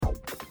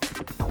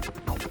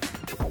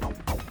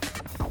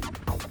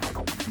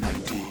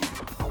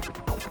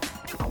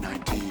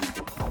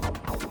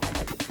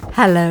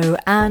Hello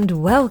and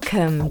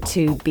welcome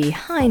to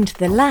Behind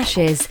the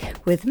Lashes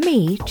with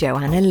me,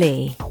 Joanna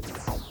Lee.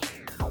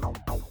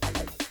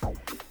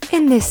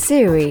 In this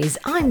series,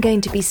 I'm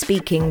going to be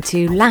speaking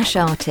to lash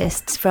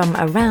artists from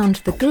around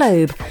the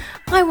globe.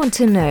 I want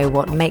to know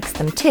what makes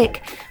them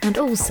tick and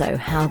also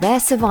how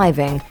they're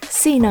surviving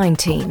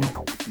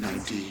C19.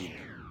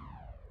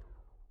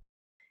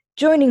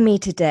 Joining me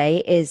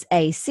today is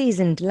a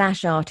seasoned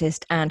lash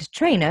artist and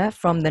trainer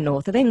from the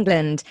north of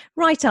England,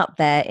 right up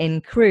there in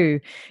Crewe.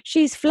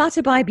 She's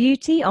Flutterby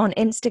Beauty on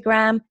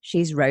Instagram.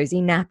 She's Rosie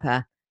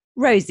Napper.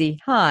 Rosie,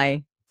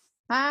 hi.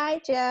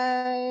 Hi,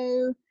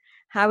 Joe.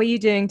 How are you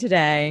doing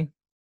today?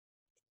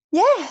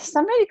 Yes,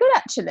 I'm really good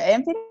actually.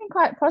 I'm feeling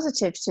quite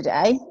positive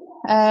today.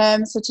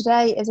 So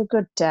today is a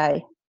good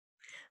day.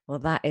 Well,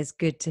 that is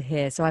good to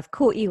hear. So I've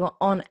caught you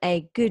on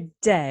a good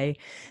day.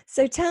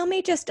 So tell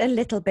me just a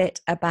little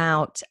bit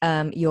about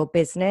your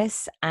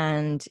business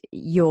and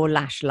your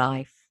lash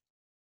life.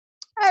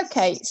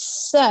 Okay,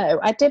 so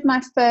I did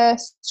my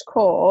first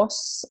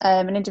course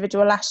in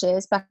individual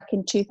lashes back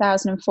in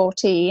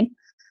 2014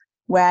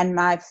 when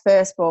my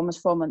firstborn was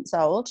 4 months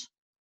old.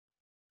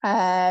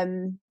 I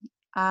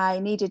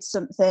needed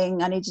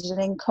something, I needed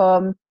an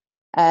income.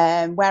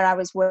 Where I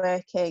was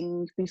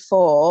working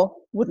before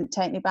wouldn't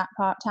take me back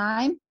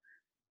part-time.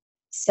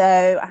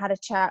 So I had a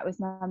chat with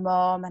my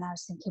mum and I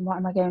was thinking, what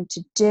am I going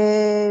to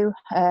do?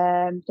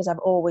 Because I've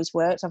always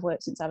worked. I've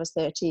worked since I was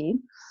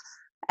 13.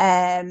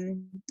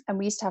 And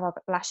we used to have our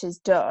lashes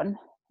done.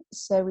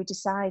 So we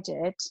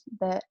decided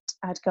that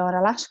I'd go on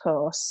a lash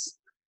course.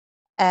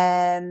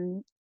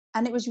 And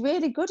it was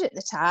really good at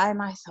the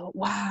time. I thought,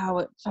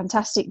 wow,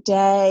 fantastic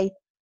day.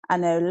 I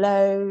know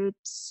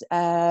loads.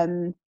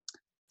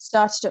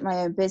 Started up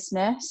my own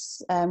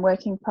business,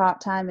 working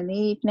part-time in the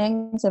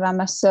evenings around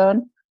my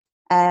son.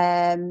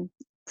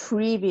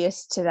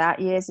 Previous to that,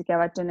 years ago,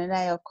 I'd done a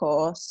nail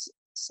course,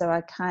 so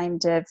I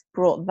kind of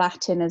brought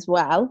that in as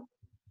well.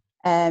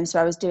 So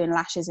I was doing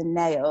lashes and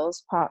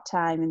nails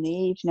part-time in the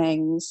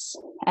evenings,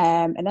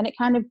 and then it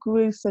kind of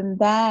grew from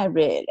there,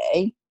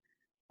 really.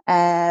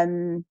 I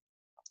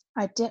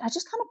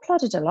just kind of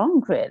plodded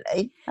along,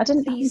 really. So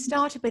you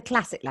started with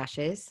classic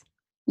lashes?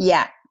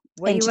 Yeah.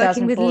 Were you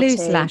working with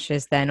loose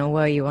lashes then, or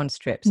were you on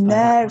strips?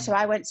 No, so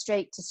I went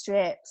straight to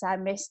strips. I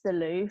missed the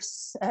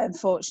loose,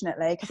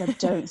 unfortunately, because I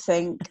don't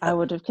think I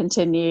would have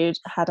continued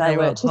had I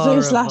worked with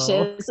loose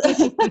lashes.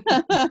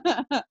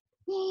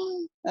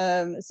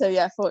 So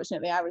yeah,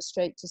 fortunately, I was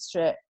straight to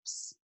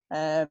strips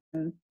because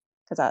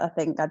I don't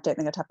think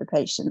I'd have the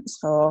patience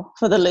for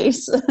the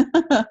loose.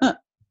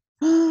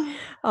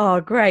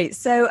 Oh, great.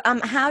 So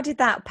how did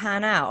that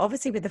pan out?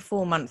 Obviously with the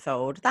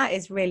 4-month-old, that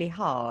is really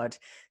hard.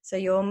 So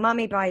you're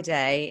mummy by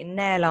day,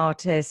 nail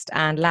artist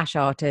and lash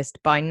artist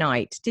by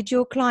night. Did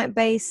your client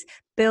base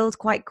build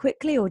quite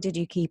quickly or did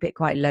you keep it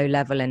quite low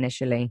level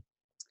initially?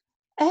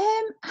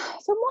 From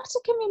what I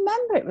can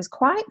remember, it was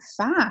quite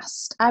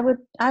fast. I would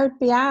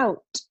be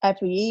out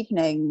every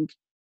evening,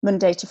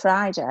 Monday to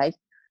Friday,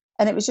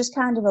 and it was just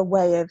kind of a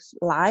way of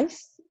life.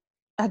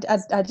 I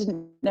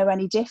didn't know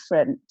any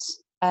different.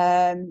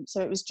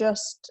 So it was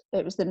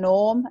the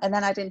norm. And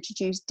then I'd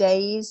introduce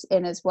days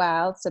in as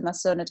well. So my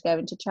son would go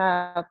into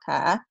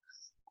childcare.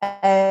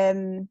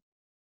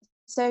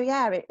 So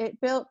yeah, it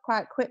built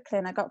quite quickly,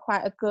 and I got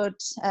quite a good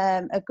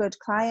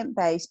client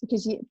base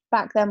because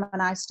back then when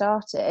I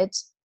started,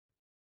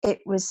 it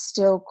was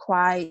still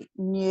quite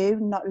new.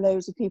 Not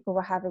loads of people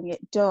were having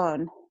it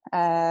done.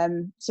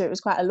 So it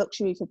was quite a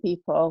luxury for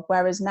people.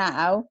 Whereas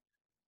now,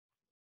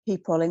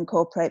 people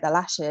incorporate their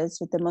lashes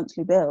with the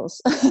monthly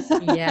bills.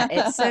 Yeah,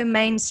 it's so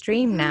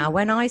mainstream now.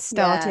 When I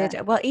started,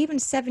 well, even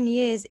 7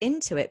 years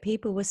into it,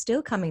 people were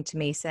still coming to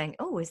me saying,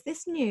 "Oh, is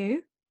this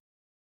new?"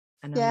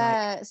 And I'm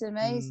like, It's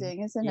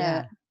amazing, isn't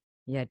yeah. it?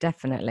 Yeah,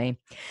 definitely.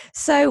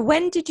 So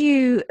when did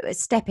you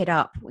step it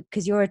up?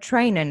 Because you're a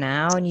trainer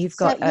now and you've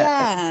got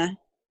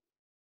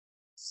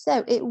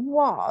So it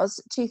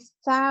was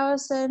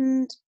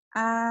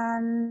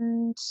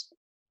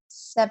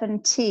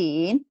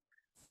 2017.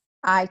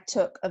 I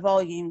took a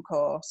volume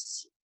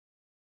course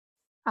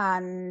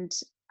and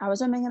I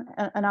was umming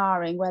and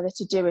ahhing whether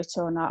to do it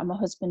or not. And my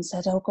husband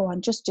said, "Oh, go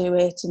on, just do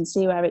it and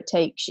see where it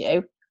takes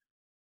you."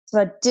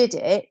 So I did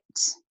it.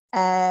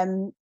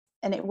 And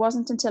it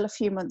wasn't until a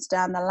few months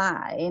down the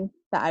line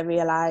that I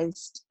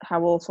realised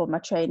how awful my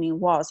training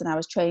was, and I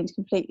was trained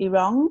completely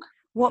wrong.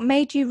 What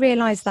made you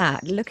realise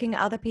that? Looking at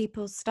other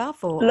people's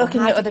stuff or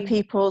Looking how at did other you?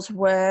 people's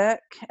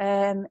work,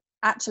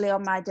 actually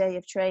on my day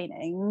of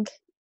training,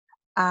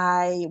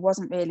 I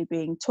wasn't really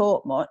being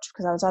taught much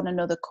because I was on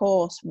another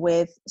course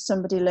with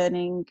somebody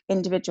learning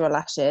individual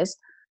lashes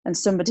and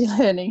somebody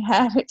learning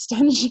hair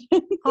extensions.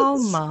 Oh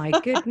my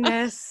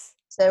goodness.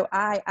 So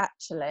I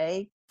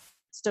actually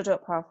stood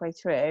up halfway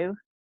through,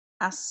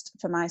 asked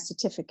for my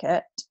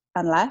certificate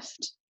and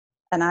left,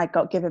 and I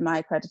got given my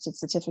accredited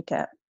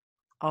certificate.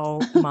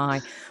 Oh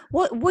my.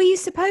 What were you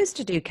supposed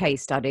to do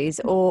case studies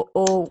or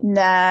No,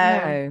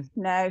 no?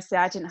 no. So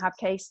I didn't have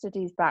case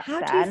studies back How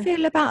do you then.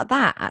 feel about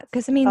that?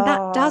 Because I mean that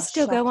Oh, does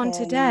still go on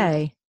shocking.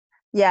 today.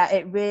 Yeah,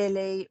 it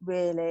really,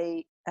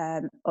 really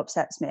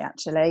upsets me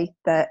actually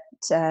that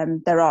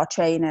there are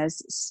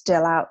trainers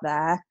still out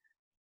there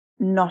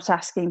not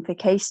asking for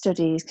case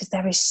studies, because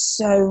there is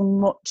so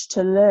much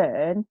to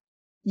learn.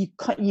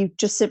 You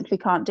just simply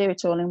can't do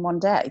it all in one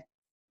day.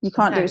 You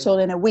can't do it No. all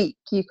in a week.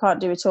 You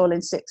can't do it all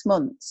in 6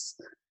 months.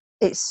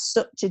 It's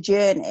such a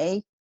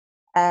journey,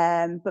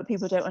 but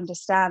people don't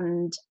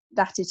understand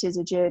that it is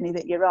a journey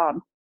that you're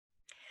on.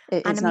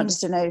 And I It's not mean,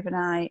 just an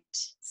overnight.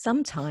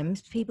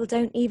 sometimes people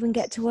don't even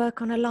get to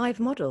work on a live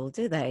model,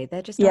 do they?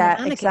 They're just on a Yeah,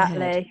 mannequin head.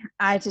 exactly.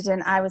 I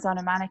didn't. I was on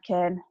a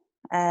mannequin,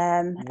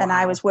 and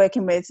I Wow. was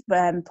working with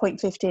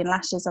 0.15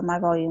 lashes on my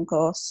volume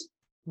course.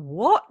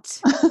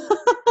 What?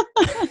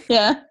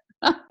 Yeah,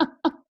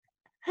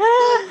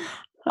 Oh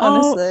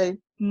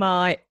honestly.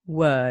 my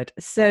word.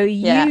 So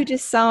Yeah, you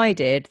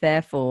decided,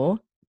 therefore,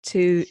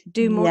 to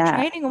do more yeah,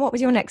 training, or what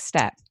was your next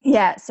step?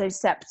 yeah. So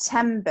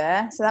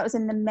September. So that was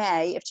in the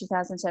May of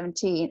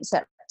 2017.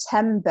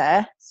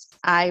 September,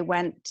 I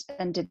went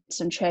and did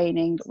some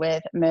training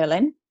with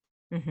Merlin,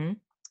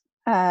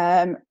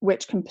 Mm-hmm.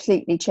 which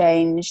completely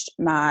changed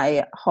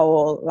my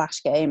whole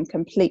lash game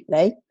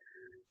completely.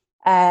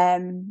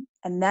 And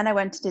then I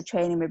went to do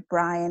training with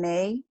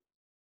Bryony,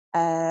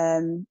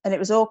 and it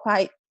was all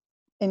quite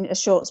in a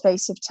short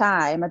space of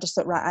time. I just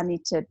thought, right, I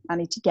need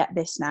to get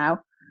this now.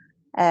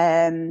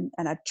 And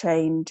I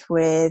trained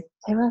with,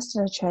 who else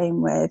did I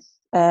train with?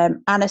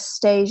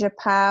 Anastasia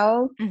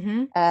Powell,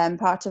 Mm-hmm.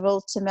 part of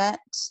Ultimate.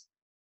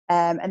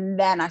 And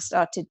then I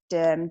started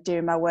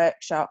doing my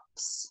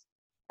workshops.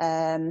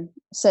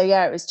 So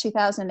yeah, it was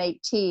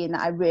 2018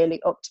 that I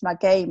really upped my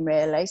game,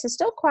 really. So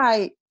still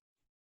quite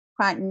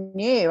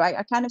new.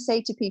 I kind of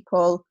say to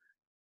people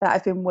that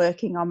I've been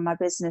working on my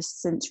business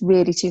since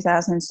really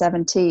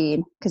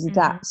 2017, because Mm-hmm.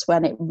 that's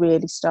when it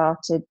really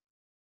started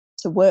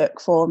to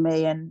work for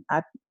me. And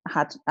I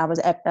was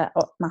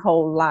my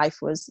whole life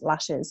was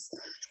lashes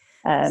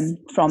from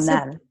So,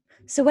 then.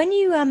 so when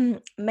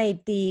you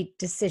made the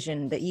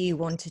decision that you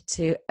wanted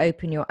to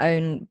open your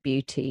own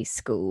beauty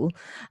school,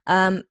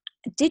 um,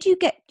 did you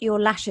get your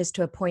lashes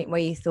to a point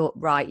where you thought,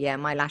 right, yeah,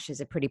 my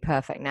lashes are pretty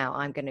perfect now,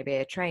 I'm going to be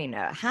a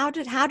trainer? How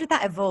did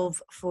that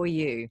evolve for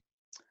you?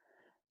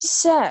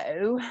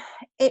 So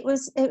it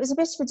was a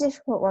bit of a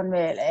difficult one,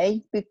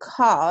 really,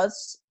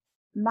 because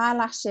my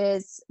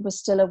lashes were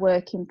still a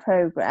work in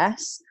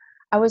progress.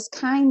 I was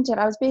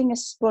being a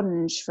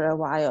sponge for a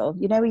while.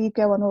 You know, where you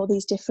go on all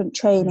these different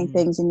training Mm.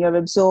 things and you're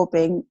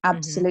absorbing Mm-hmm.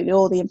 absolutely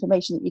all the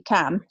information that you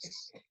can.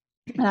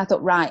 And I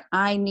thought, right,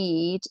 I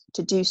need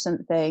to do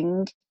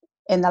something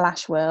in the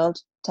lash world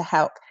to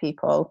help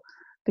people,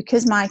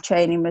 because my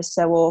training was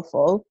so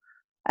awful.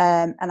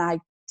 And I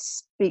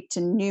speak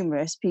to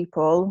numerous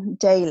people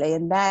daily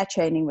and their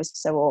training was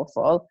so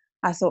awful.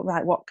 I thought,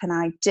 right, what can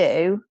I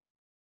do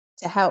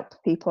to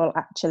help people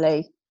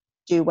actually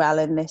do well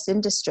in this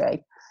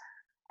industry?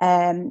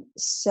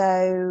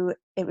 So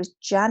it was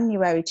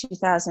January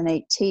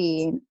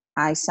 2018.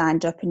 I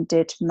signed up and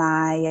did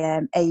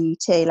my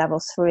AET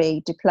level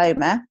 3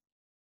 diploma.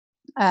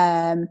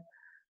 Um,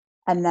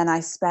 and then I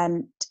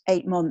spent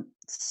 8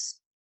 months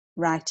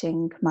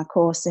writing my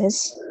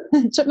courses.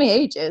 It took me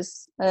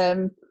ages.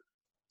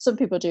 Some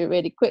people do it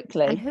really And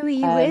quickly. who are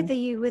you with? Are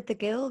you with the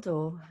guild,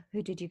 or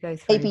who did you go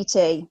through?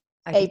 ABT,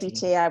 OPT.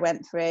 ABT I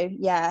went through,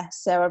 yeah.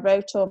 So I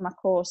wrote all my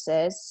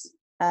courses,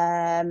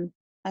 and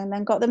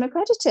then got them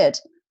accredited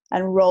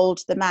and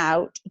rolled them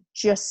out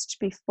just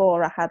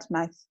before I had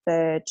my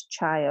third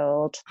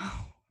child,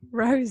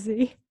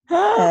 Rosie.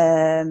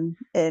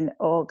 in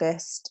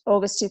August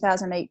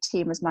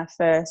 2018 was my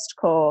first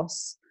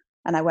course,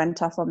 and I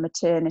went off on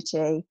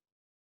maternity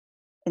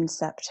in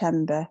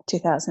September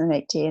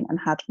 2018 and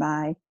had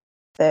my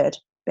third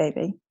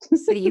baby.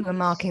 So you were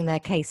marking their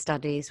case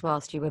studies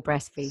whilst you were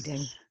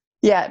breastfeeding.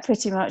 Yeah,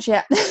 pretty much,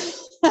 yeah.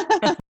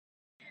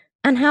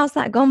 And how's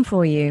that gone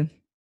for you?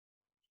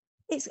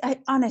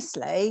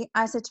 Honestly,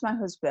 I said to my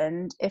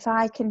husband, if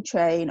I can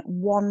train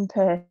one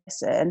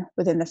person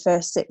within the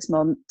first 6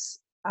 months,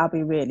 I'll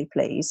be really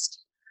pleased.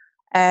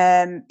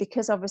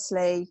 Because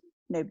obviously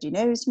nobody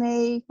knows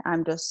me.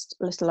 I'm just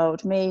little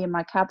old me in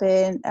my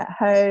cabin at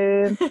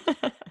home.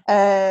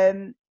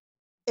 Um,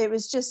 it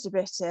was just a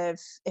bit of,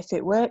 if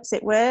it works,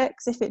 it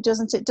works. If it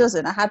doesn't, it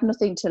doesn't. I had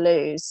nothing to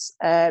lose,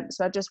 so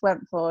I just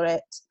went for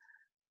it.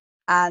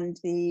 And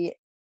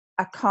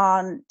I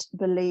can't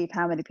believe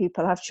how many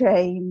people I've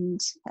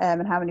trained,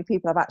 and how many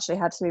people I've actually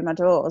had through my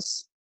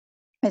doors.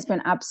 It's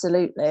been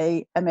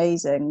absolutely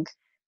amazing.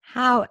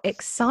 How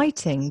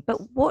exciting.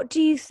 But what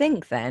do you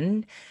think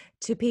then,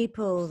 to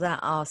people that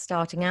are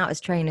starting out as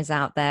trainers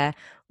out there?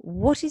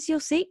 What is your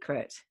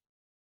secret?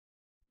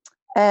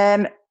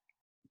 Um,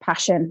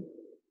 passion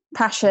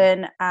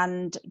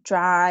and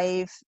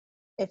drive.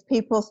 If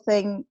people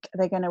think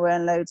they're going to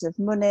earn loads of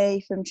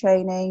money from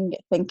training,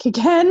 think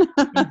again.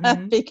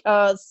 Mm-hmm.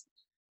 Because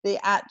the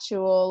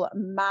actual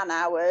man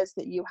hours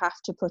that you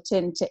have to put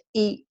into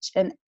each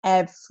and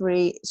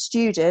every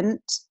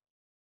student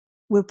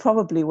we're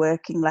probably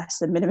working less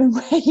than minimum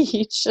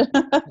wage.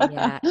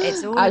 Yeah,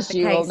 it's all of As the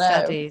you will case know.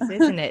 studies,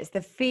 isn't it? It's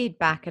the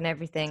feedback and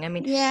everything. I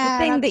mean, the Yeah,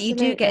 thing that you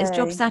do get is job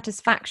absolutely.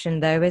 satisfaction,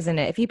 though, isn't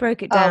it? If you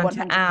broke it Oh, down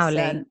to hourly,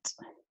 100%.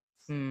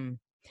 you'd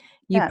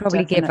Yeah,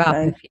 probably give up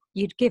definitely. if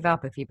you'd give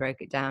up if you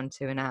broke it down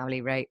to an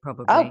hourly rate, Oh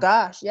probably.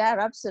 gosh, yeah,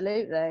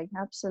 absolutely.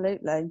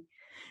 Absolutely.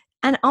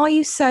 And are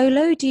you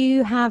solo? Do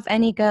you have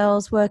any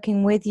girls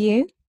working with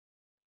you?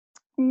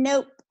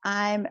 Nope,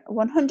 I'm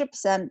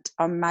 100%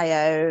 on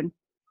my own.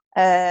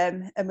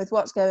 And with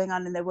what's going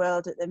on in the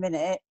world at the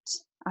minute,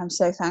 I'm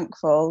so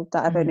thankful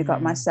that I've only got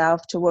Mm,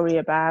 myself to worry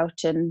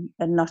about and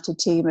not a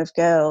team of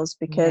girls,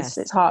 because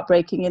it's yes,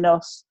 heartbreaking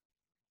enough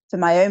for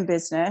my own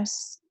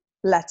business,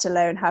 let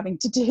alone having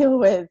to deal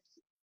with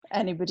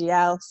anybody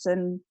else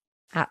and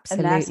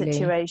their absolutely.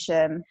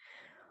 situation.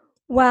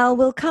 Well,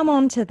 we'll come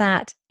on to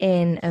that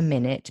in a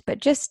minute, but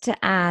just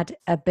to add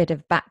a bit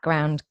of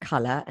background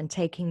colour and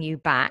taking you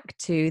back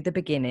to the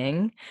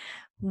beginning,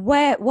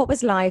 what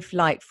was life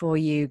like for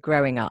you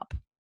growing up?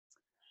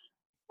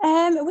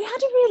 We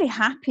had a really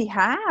happy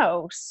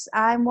house.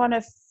 I'm one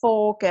of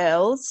four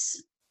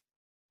girls.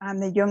 I'm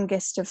the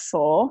youngest of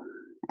four.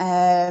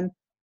 Mum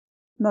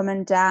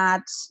and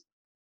dad.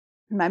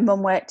 My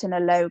mum worked in a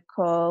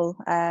local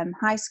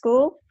high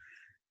school.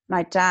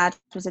 My dad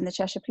was in the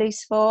Cheshire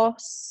Police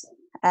Force.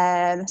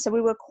 So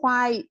we were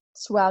quite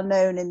well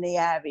known in the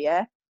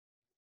area.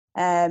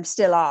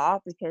 Still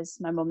are, because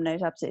my mum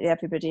knows absolutely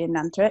everybody in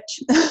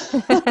Nantwich.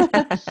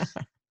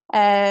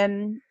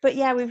 But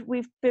yeah,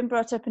 we've been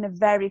brought up in a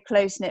very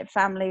close knit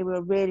family. We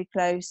were really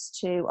close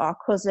to our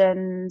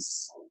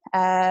cousins,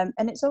 and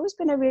it's always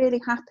been a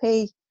really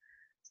happy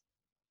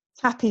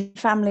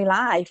family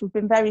life. We've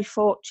been very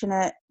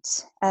fortunate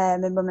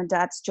in mum and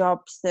dad's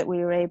jobs that we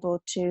were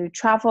able to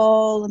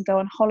travel and go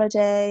on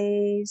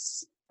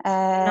holidays.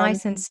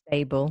 Nice and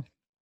stable.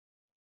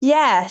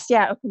 Yes,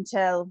 yeah, up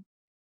until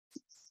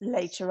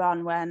later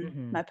on when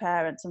Hmm. my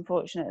parents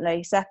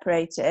unfortunately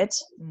separated.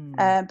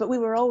 Mm. But we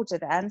were older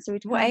then, so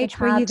we'd What kind of age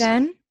were you had,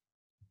 then?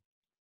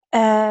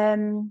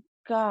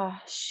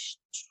 gosh,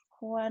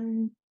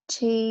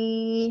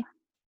 20,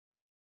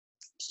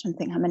 just trying to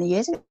think how many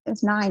years it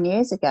was, 9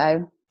 years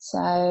ago.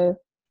 So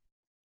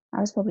I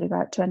was probably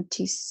about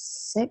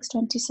 26,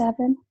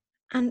 27.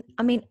 And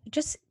I mean,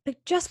 just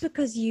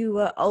because you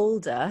were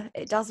older,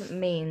 it doesn't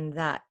mean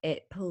that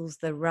it pulls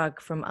the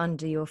rug from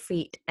under your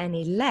feet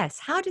any less.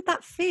 How did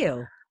that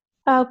feel?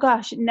 Oh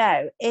gosh,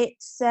 no.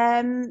 It's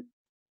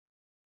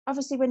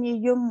obviously when you're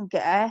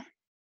younger,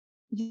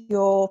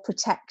 you're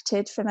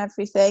protected from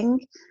everything.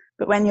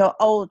 But when you're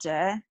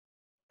older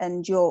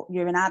and you're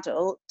an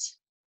adult,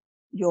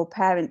 your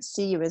parents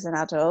see you as an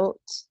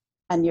adult,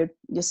 and you're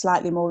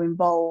slightly more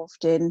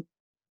involved in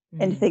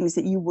Mm, things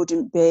that you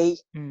wouldn't be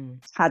mm.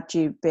 had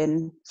you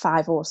been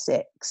 5 or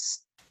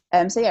 6.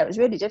 So yeah, it was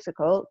really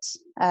difficult.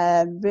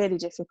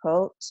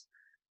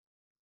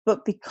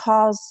 But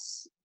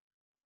because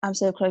I'm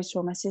so close to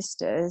all my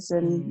sisters,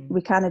 and Mm.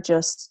 we kind of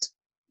just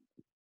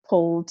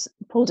pulled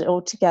it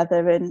all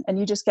together, and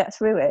you just get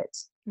through it.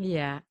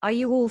 Yeah. Are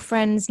you all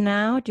friends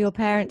now? Do your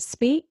parents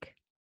speak?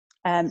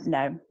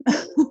 No.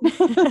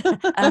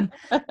 um,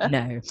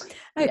 no.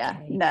 Yeah,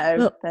 Okay. no,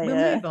 Well, they we'll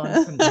move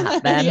on from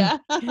that then. yeah.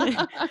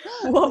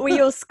 What were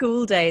your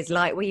school days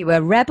like? Were you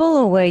a rebel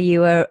or were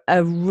you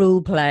a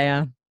rule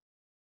player?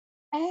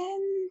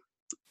 I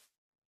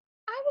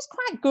was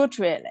quite good,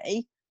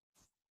 really.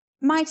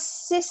 My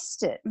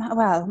sister,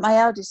 well, my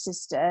eldest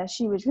sister,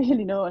 she was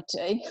really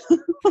naughty.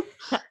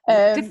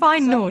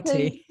 Define So I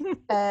think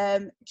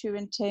naughty.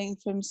 truanting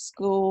from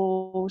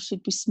school,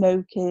 she'd be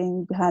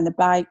smoking behind the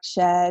bike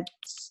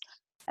sheds.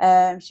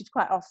 She'd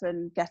quite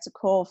often get a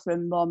call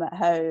from mum at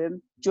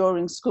home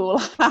during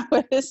school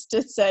hours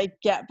to say,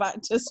 get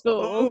back to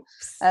school,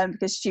 Oops.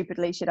 because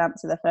stupidly she'd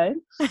answer the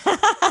phone.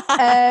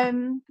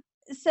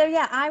 So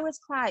yeah, I was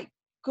quite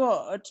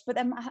good, but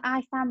then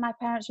I found my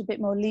parents were a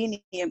bit more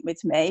lenient with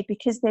me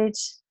because they'd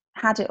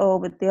had it all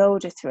with the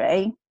older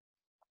three.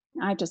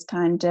 I just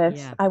kind of,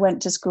 Yeah. I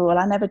went to school.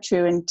 I never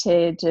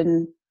truanted,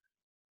 and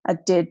I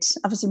did.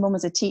 Obviously, mum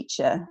was a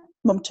teacher.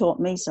 Mum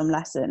taught me some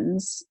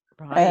lessons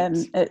Right.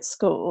 at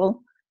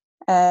school.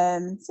 So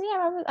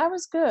yeah, I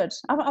was good.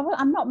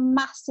 I'm not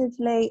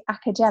massively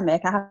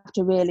academic. Had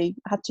to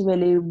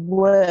really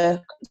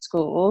work at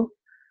school.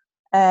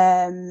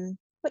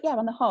 But yeah,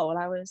 on the whole,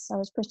 I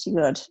was pretty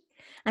good.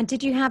 And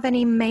did you have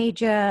any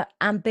major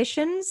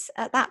ambitions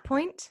at that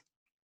point?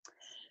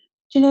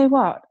 Do you know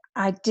what?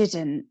 I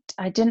didn't.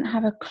 I didn't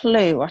have a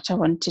clue what I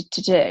wanted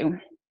to do.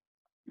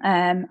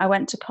 I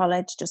went to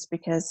college just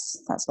because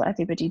that's what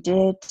everybody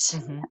did.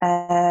 Hmm.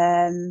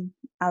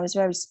 I was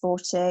very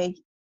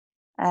sporty,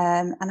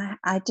 and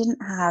I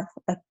didn't have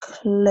a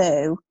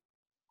clue.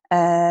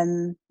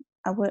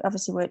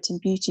 Obviously worked in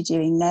beauty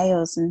doing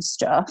nails and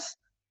stuff.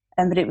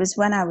 But it was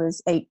when I was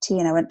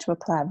 18, I went to a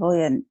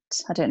clairvoyant.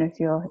 I don't know if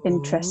you're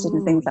interested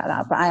in Oh, things like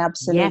that, but I yes,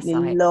 absolutely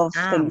I love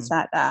things am.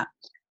 like that.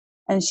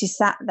 And she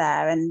sat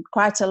there, and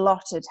quite a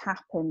lot had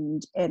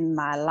happened in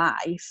my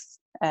life.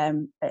 at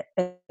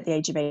the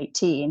age of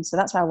 18. So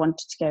that's why I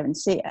wanted to go and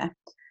see her.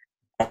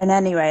 And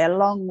anyway,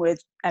 along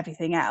with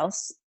everything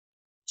else,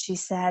 she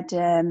said,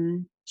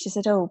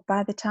 oh,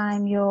 by the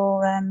time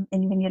you're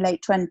in your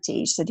late 20s,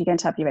 she said, you're going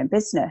to have your own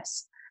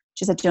business.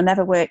 She said, you'll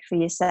never work for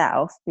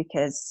yourself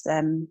because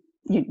you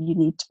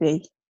need to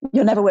be,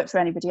 you'll never work for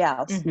anybody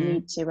else. Mm-hmm. You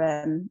need to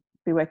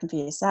be working for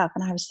yourself.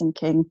 And I was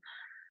thinking,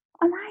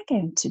 what am I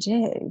going to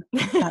do?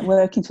 Like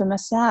working for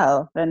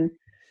myself? And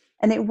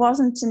it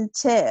wasn't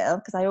until,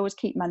 because I always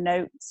keep my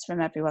notes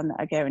from everyone that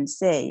I go and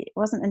see, it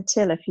wasn't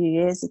until a few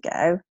years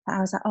ago that I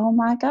was like, oh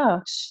my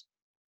gosh,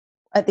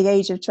 at the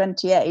age of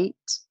 28,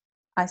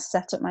 I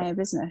set up my own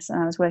business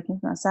and I was working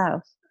for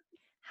myself.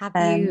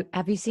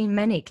 Have you seen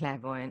many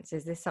clairvoyants?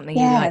 Is this something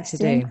you Yeah, like to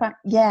do?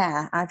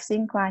 I've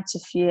seen quite a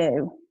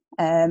few.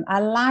 I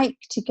like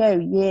to go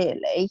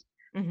yearly,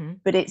 Mm-hmm.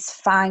 but it's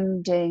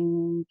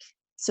finding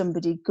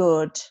somebody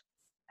good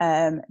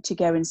to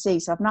go and see.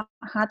 So I've not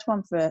had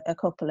one for a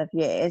couple of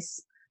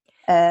years,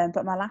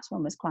 but my last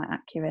one was quite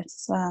accurate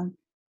as well.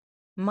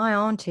 My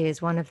auntie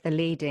is one of the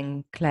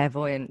leading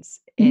clairvoyants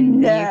in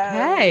the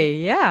UK.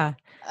 Yeah.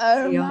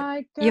 Oh So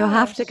my god. you'll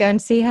have to go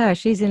and see her.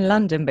 She's in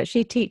London, but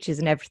she teaches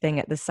and everything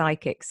at the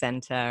Psychic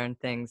Centre and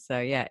things. So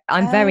yeah,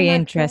 I'm very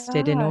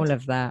interested in all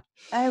of that.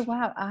 Oh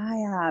wow, I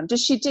am.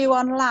 Does she do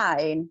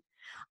online?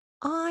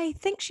 I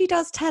think she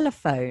does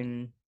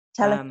telephone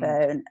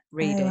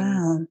readings. Oh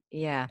wow.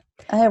 Yeah.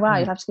 Oh wow,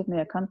 you'll have to give me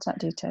her contact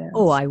details.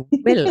 Oh, I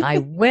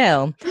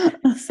will.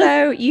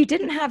 So you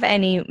didn't have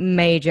any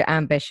major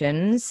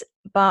ambitions,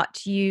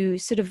 but you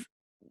sort of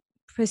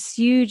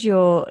pursued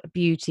your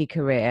beauty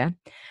career.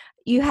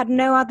 You had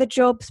no other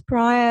jobs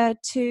prior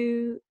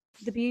to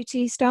the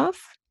beauty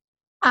stuff?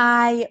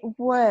 I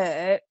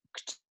worked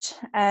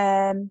because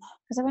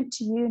I went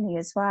to uni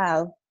as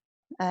well.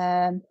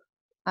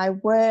 I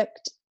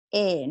worked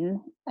in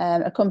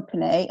a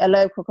company, a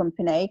local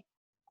company,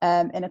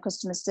 in a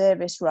customer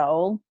service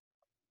role,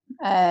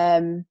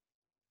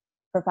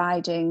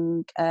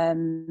 providing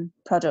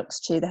products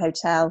to the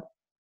hotel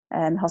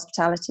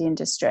hospitality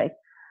industry.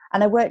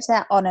 And I worked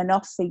there on and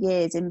off for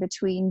years in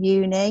between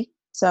uni.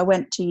 So I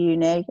went to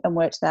uni and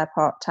worked there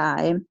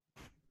part-time.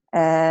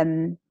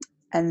 And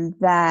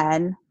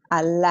then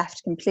I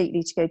left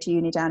completely to go to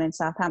uni down in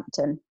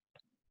Southampton.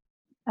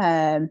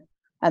 And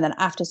then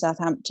after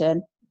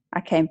Southampton,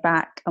 I came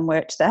back and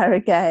worked there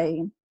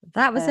again.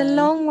 That was a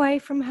long way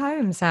from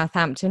home,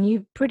 Southampton.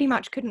 You pretty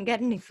much couldn't get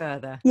any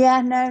further.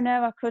 Yeah,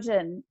 no, I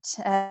couldn't.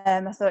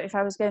 I thought if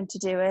I was going to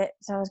do it,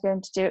 I was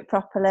going to do it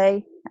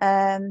properly.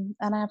 And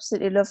I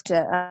absolutely loved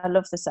it. I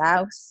love the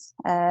South.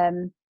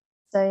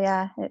 So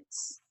yeah,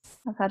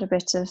 I've had a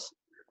bit of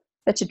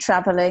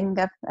travelling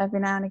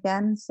every now and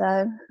again.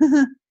 So.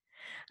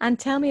 And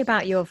tell me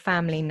about your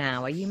family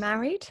now. Are you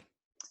married?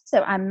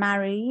 So I'm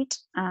married.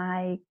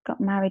 I got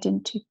married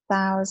in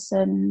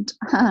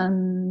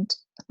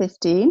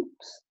 2015.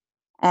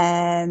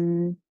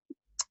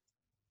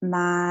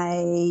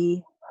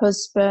 My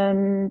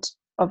husband,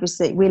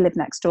 obviously, we live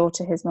next door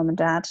to his mum and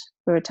dad.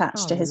 We're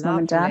attached to his mum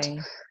and dad.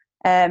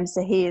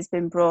 So he has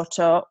been brought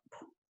up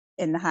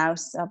in the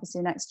house,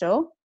 obviously, next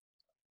door.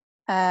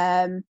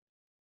 So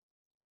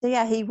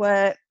yeah, he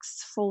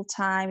works full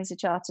time. He's a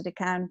chartered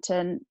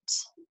accountant.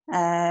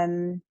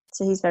 So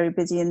he's very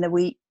busy in the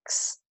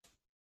weeks.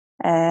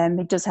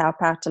 He does help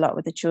out a lot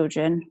with the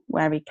children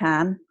where he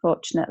can,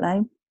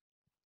 fortunately.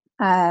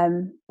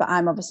 But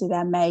I'm obviously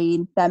their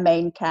main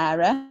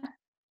carer.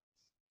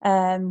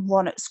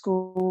 One at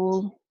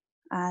school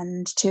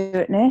and two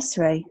at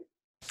nursery.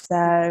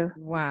 So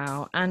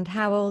wow. And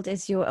how old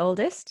is your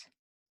oldest?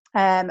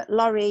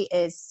 Laurie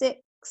is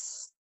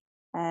 6,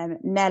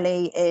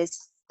 Nellie is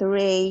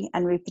 3,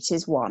 and Rupert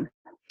is 1.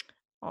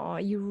 Oh,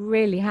 you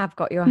really have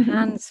got your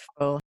hands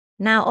full.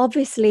 Now,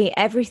 obviously,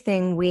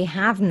 everything we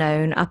have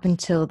known up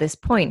until this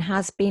point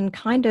has been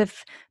kind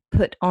of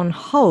put on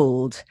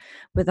hold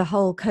with the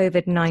whole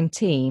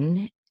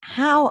COVID-19.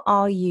 How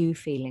are you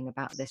feeling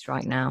about this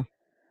right now?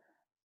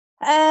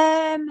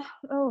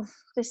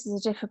 This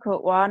is a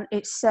difficult one.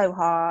 It's so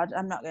hard.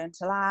 I'm not going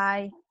to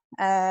lie.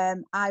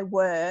 I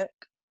work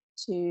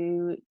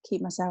to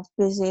keep myself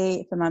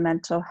busy for my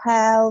mental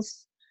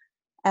health.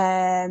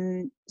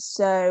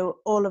 So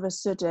all of a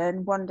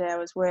sudden, one day I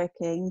was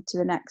working, to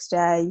the next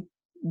day,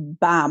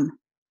 bam,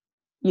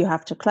 you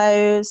have to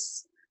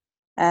close.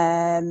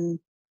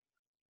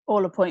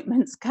 All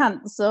appointments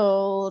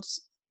cancelled,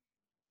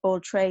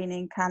 all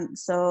training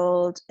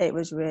cancelled. It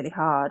was really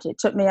hard. It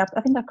took me up,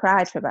 I think I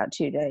cried for about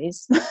 2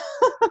 days.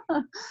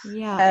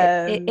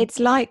 Yeah, it's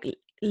like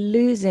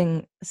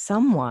losing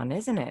someone,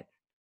 isn't it?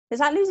 It's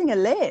like losing a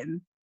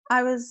limb.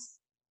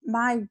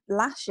 My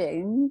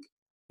lashing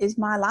is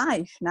my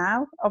life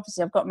now.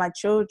 Obviously, I've got my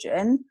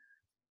children,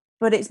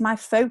 but it's my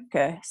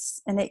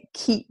focus, and it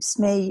keeps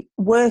me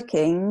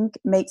working,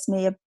 makes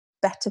me a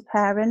better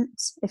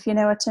parent, if you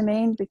know what I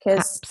mean.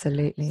 Because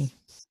absolutely,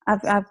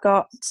 I've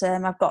got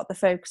the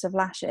focus of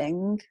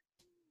lashing,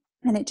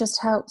 and it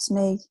just helps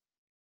me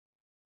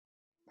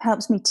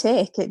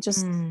tick. It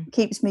just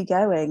keeps me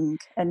going.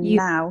 And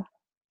now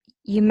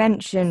You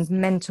mentioned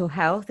mental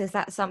health. Is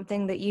that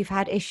something that you've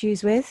had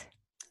issues with?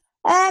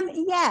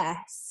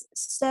 Yes.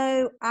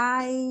 So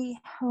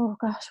oh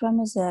gosh, when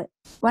was it?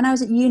 When I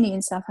was at uni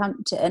in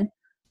Southampton,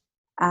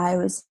 I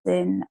was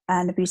in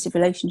an abusive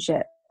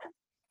relationship,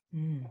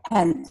 Mm.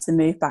 hence the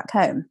move back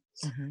home.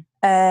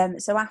 Mm-hmm.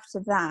 So after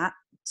that,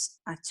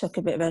 I took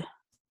a bit of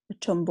a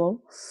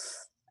tumble,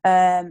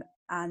 and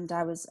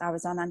I was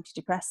on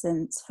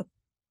antidepressants for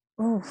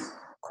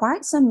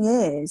quite some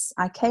years.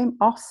 I came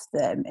off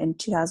them in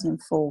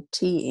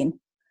 2014.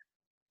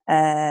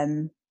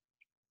 Um,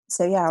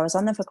 so yeah, I was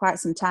on them for quite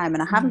some time,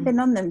 and I haven't Mm. been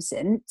on them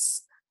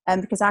since.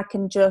 Because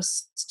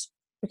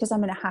because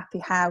I'm in a happy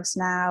house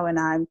now,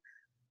 and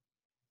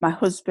my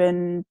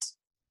husband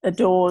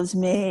adores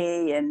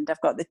me, and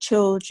I've got the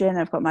children,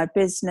 I've got my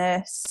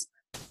business.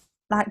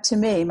 Like, to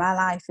me, my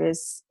life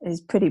is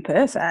pretty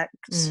perfect.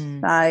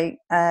 Mm. Like,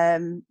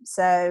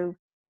 so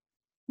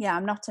yeah,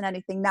 I'm not in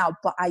anything now,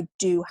 but I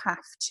do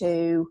have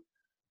to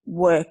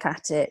work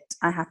at it.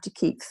 I have to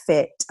keep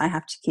fit. I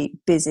have to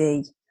keep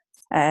busy,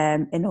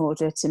 in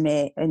order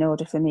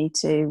for me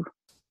to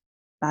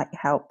like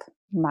help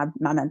my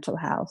mental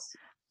health.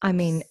 I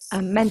mean,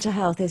 mental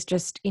health is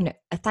just,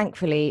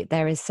 thankfully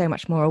there is so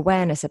much more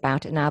awareness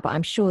about it now, but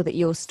I'm sure that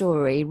your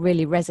story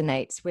really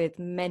resonates with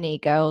many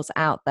girls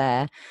out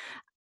there.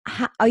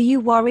 Are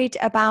you worried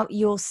about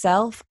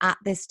yourself at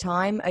this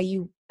time? Are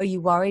you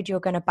worried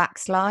you're going to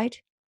backslide?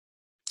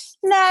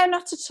 No,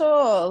 not at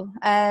all.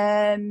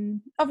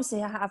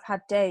 Obviously, I've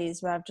had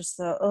days where I've just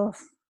thought, oh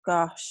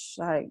gosh,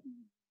 like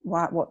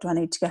what do I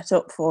need to get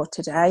up for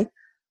today?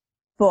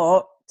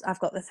 But I've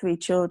got the three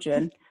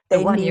children. The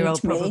They need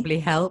 1-year-old me. probably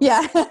helps.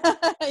 Yeah,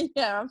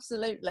 yeah,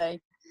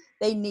 absolutely.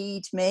 They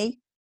need me.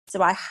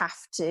 So I have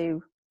to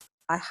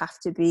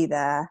be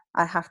there.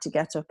 I have to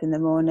get up in the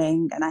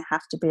morning, and I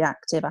have to be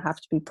active. I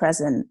have to be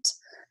present.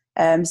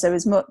 So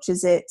as much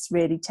as it's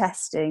really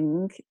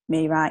testing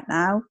me right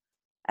now,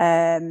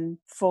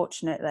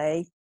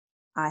 fortunately,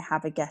 I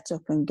have a get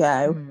up and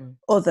go. Mm.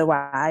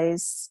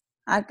 Otherwise,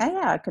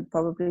 I could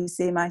probably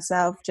see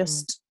myself Mm.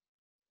 just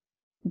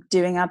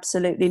doing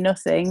absolutely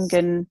nothing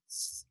and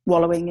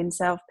wallowing in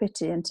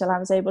self-pity until I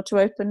was able to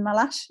open my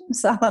lash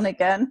salon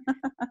again.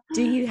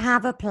 Do you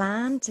have a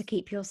plan to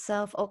keep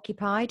yourself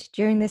occupied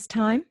during this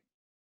time,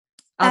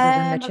 other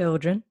than the um,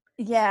 children?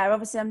 yeah,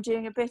 obviously I'm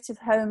doing a bit of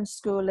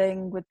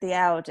homeschooling with the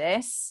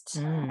eldest,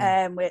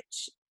 Mm.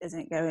 which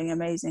isn't going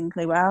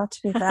amazingly well, to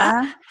be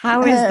fair.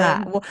 How is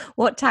that? Um,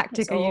 What it's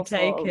tactic are you awful.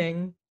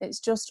 taking? It's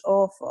just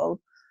awful.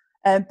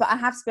 But I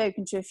have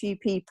spoken to a few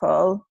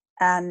people,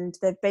 and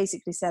they've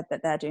basically said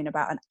that they're doing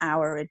about an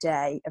hour a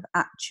day of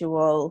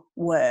actual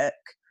work.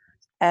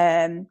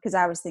 Because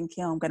I was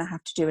thinking, oh, I'm going to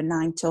have to do a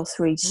 9 till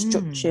 3 Mm.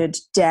 structured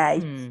day,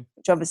 Mm.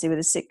 which obviously with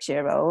a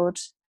 6-year-old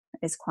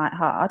is quite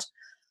hard.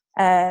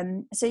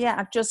 So yeah,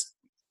 I've just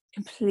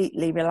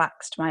completely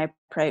relaxed my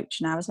approach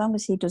now. As long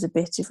as he does a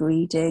bit of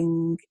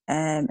reading,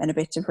 and a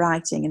bit of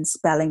writing and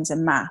spellings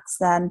and maths,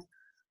 then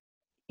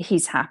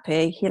he's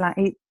happy.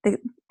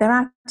 They're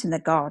out in the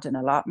garden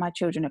a lot. My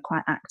children are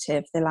quite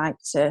active. They like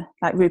to,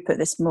 like Rupert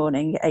this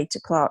morning at 8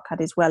 o'clock, had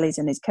his wellies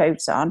and his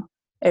coat on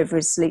over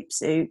his sleep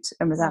suit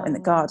and was out in the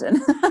Oh,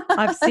 garden.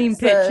 I've seen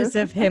So pictures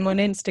of him on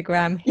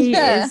Instagram. He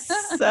yeah, is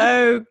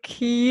so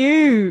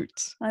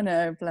cute. I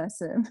know,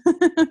 bless him.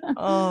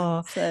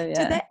 Oh, So do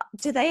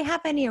yeah. they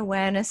have any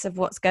awareness of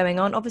what's going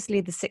on? Obviously,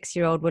 the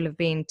 6-year-old will have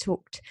been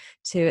talked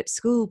to at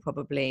school,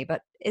 probably,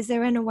 but is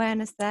there an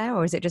awareness there,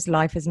 or is it just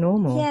life as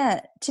normal?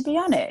 Yeah, to be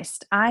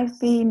honest, I've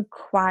been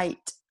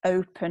quite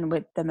open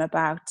with them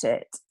about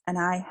it. And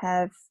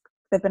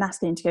they've been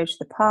asking to go to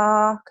the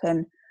park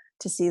and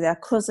to see their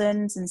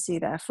cousins and see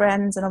their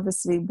friends. And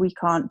obviously, we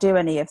can't do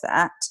any of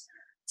that.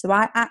 So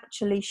I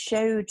actually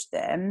showed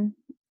them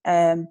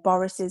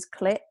Boris's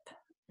clip,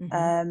 Hmm.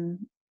 um,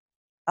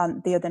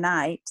 on the other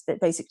night,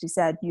 that basically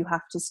said, you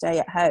have to stay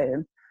at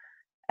home.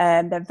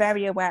 They're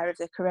very aware of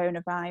the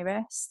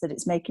coronavirus, that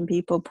it's making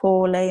people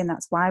poorly, and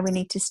that's why we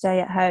need to stay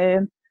at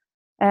home.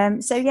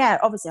 So yeah,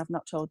 obviously I've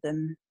not told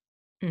them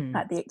Mm.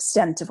 like the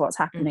extent of what's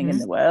happening in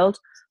Hmm. the world,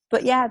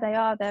 but yeah,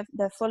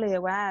 they're fully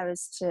aware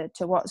as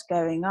to what's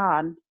going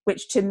on,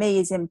 which to me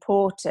is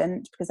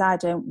important, because I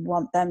don't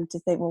want them to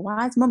think, well,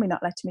 why is mummy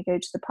not letting me go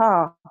to the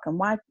park, and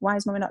why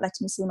is mummy not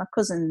letting me see my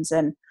cousins,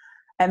 and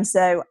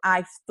so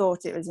I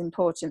thought it was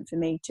important for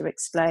me to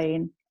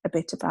explain a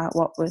bit about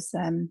what was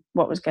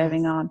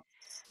going Yes. on.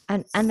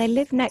 And they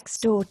live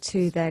next door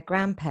to their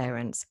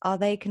grandparents. Are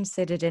they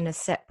considered in a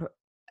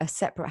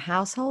separate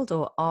household,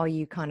 or are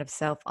you kind of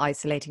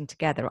self-isolating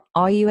together?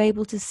 Are you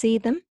able to see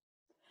them?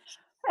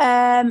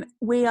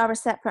 We are a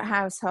separate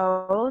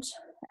household,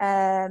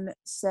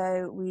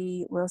 so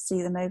we will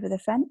see them over the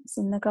fence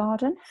in the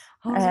garden.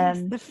 Oh yes,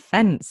 Um, the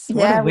fence. What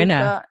a yeah,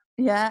 winner.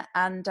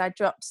 and I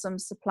dropped some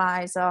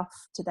supplies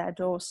off to their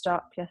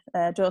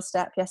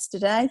doorstep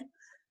yesterday.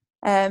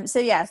 So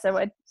yeah,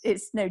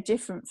 it's no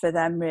different for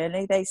them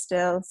really. They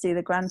still see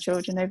the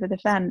grandchildren over the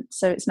fence,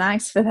 so it's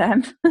nice for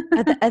them.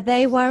 Are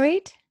they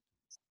worried?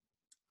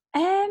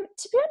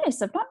 To be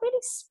honest, I've not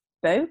really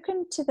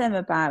spoken to them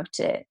about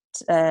it.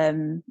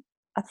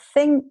 I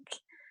think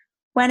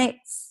when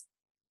it's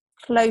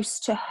close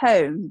to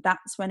home,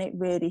 that's when it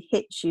really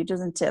hits you,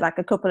 doesn't it? Like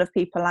a couple of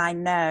people I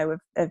know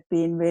have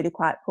been really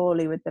quite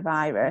poorly with the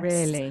virus.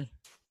 Really?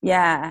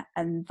 Yeah,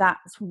 and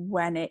that's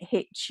when it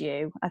hits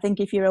you. I think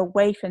if you're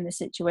away from the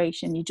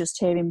situation, you're just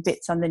hearing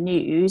bits on the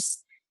news,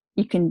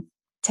 you can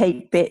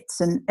take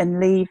bits and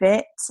leave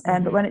it.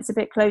 But when it's a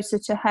bit closer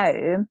to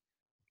home,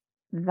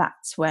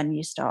 that's when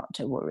you start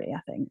to worry,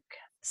 I think.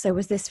 So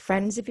was this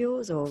friends of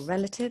yours or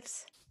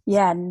relatives?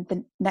 Yeah, and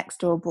the next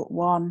door but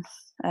one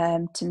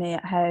to me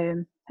at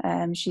home.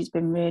 She's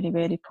been really,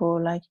 really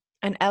poorly.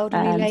 An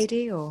elderly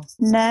lady or?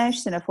 No,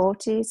 she's in her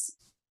 40s.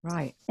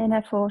 Right. In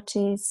her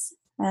 40s.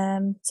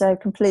 So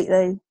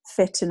completely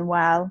fit and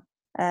well.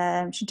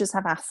 She does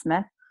have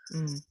asthma.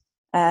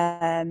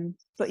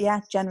 But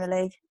yeah,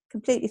 generally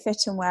completely fit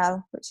and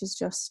well, which is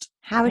just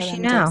How is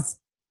horrendous.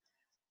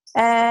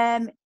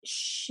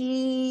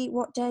 she now?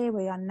 What day are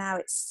we on now?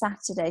 It's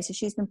Saturday, so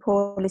she's been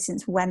poorly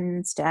since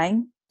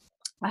Wednesday.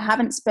 I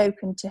haven't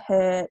spoken to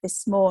her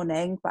this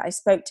morning, but I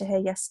spoke to her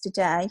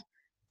yesterday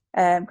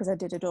because I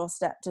did a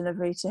doorstep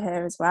delivery to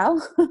her as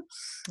well.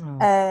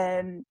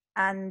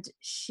 And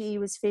she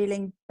was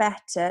feeling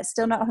better,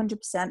 still not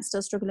 100%,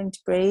 still struggling to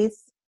breathe.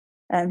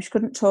 She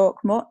couldn't talk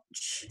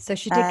much. So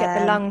she did get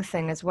the lung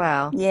thing as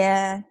well?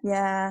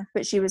 Yeah.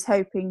 But she was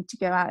hoping to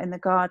go out in the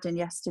garden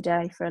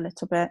yesterday for a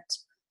little bit.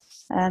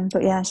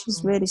 But yeah,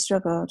 she's really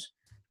struggled.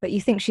 But you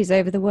think she's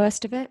over the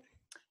worst of it?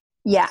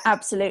 Yeah,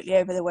 absolutely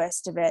over the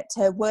worst of it.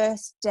 Her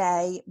worst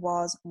day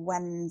was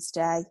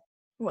Wednesday.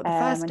 What, the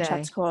first day? She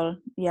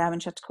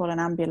had to call an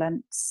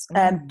ambulance.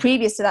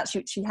 Previous to that,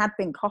 she had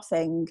been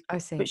coughing. I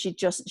see. But she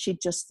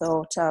just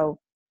thought,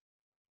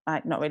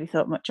 I'd not really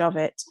thought much of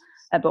it.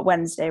 But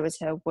Wednesday was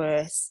her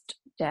worst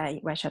day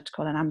where she had to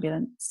call an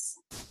ambulance.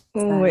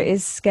 Oh, it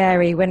is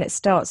scary when it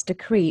starts to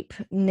creep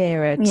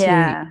nearer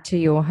to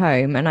your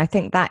home. And I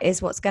think that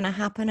is what's going to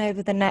happen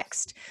over the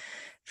next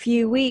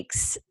few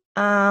weeks.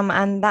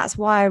 And that's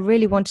why I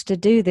really wanted to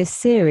do this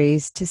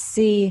series, to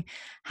see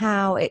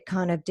how it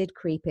kind of did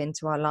creep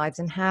into our lives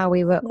and how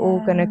we were all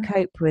going to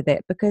cope with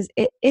it, because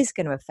it is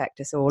going to affect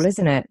us all,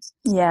 isn't it?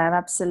 Yeah,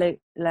 absolutely.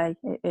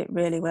 It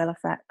really will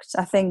affect.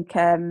 I think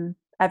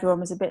everyone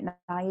was a bit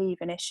naive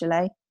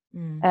initially.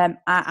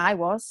 I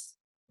was.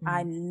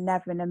 I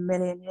never in a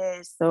million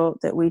years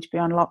thought that we'd be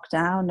on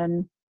lockdown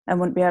and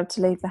wouldn't be able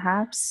to leave the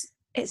house.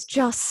 It's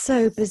just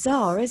so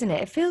bizarre, isn't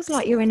it? It feels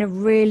like you're in a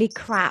really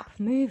crap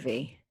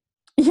movie.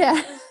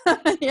 Yeah,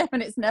 yeah,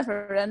 and it's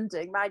never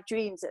ending. My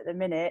dreams at the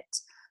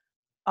minute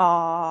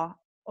are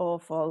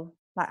awful.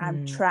 Like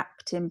I'm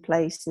trapped in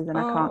places and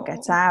I can't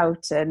get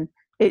out, and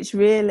it's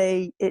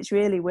really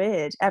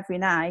weird. Every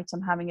night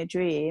I'm having a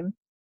dream.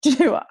 Do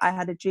you know what? I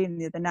had a dream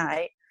the other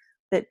night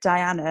that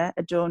Diana,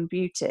 Adorn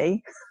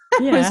Beauty,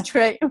 was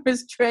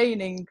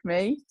training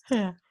me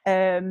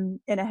in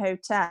a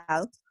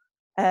hotel,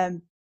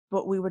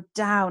 but we were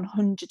down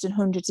hundreds and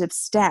hundreds of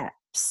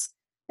steps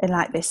in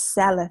like this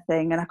cellar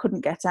thing, and I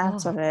couldn't get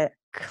out of it.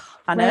 God,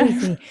 I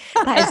know.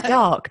 That is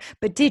dark.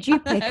 But did you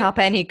pick up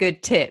any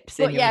good tips?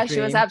 But yeah, she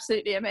was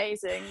absolutely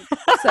amazing.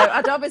 So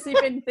I'd obviously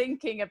been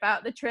thinking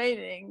about the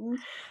training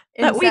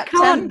that we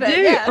can't do.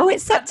 Yeah. Oh,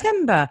 it's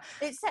September.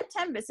 It's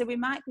September, so we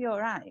might be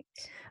all right.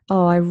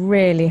 Oh, I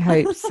really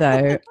hope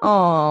so.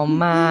 Oh,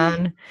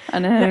 man. I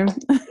know.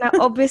 Now,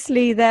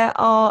 obviously, there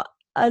are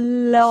a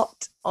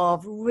lot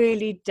of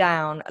really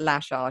down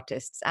lash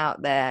artists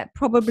out there,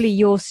 probably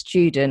your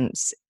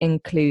students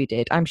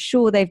included. I'm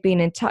sure they've been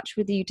in touch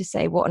with you to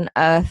say, what on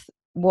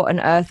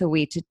earth are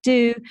we to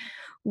do?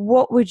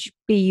 What would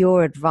be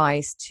your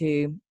advice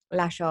to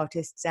lash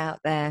artists out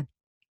there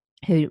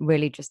who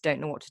really just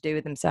don't know what to do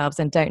with themselves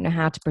and don't know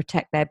how to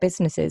protect their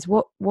businesses?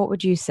 What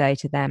would you say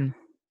to them?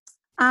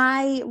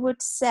 I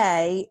would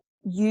say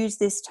use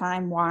this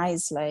time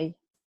wisely.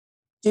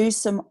 Do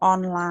some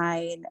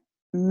online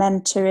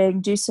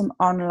mentoring, do some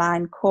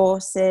online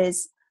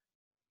courses.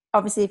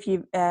 Obviously, if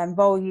you've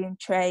volume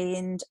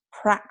trained,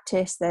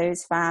 practice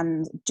those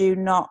fans. Do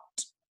not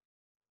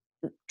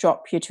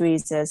drop your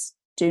tweezers.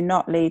 Do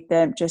not leave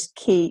them. Just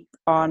keep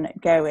on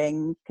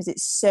going, because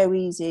it's so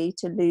easy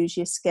to lose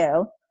your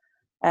skill.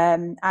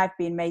 I've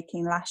been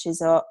making lashes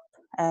up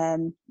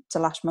to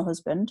lash my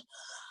husband.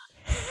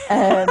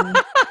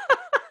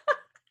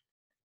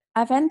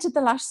 I've entered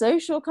the Lash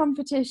Social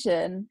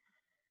competition.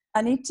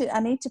 I need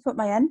to put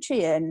my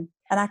entry in,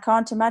 and I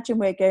can't imagine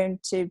we're going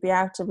to be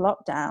out of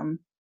lockdown.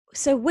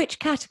 So which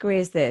category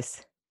is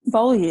this?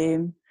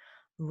 Volume.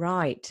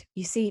 Right.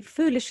 You see,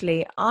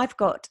 foolishly, I've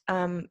got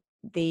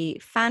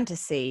the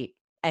fantasy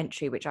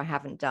entry, which I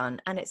haven't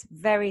done, and it's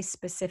very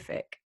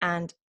specific,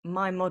 and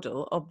my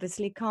model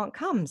obviously can't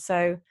come.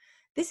 So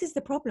this is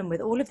the problem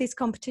with all of these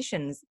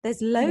competitions.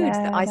 There's loads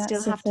that I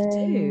still have to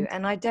do,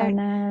 and I don't. I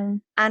know.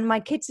 And my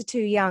kids are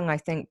too young, I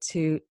think,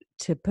 to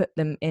put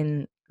them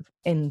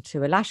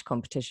into a lash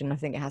competition. I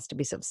think it has to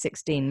be sort of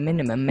 16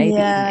 minimum, maybe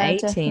even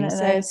 18.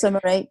 Definitely. So some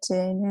are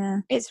 18,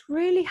 yeah. It's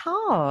really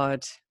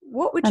hard.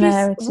 What would you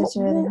say? It is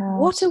really hard.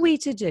 What are we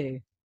to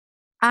do?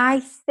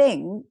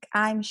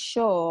 I'm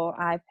sure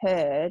I've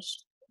heard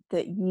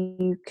that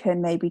you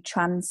can maybe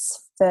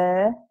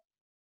transfer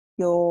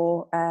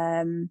your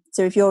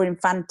so if you're in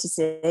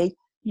fantasy,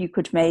 you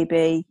could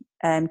maybe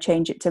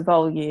change it to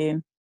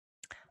volume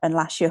and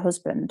lash your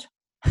husband.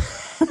 Do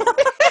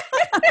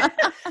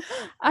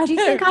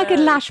you think I could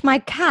lash my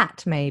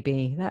cat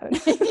maybe?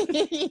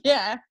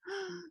 Yeah.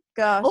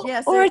 Gosh,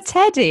 yeah. Or a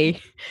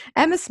teddy.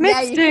 Emma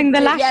Smith's doing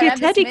the Lash Your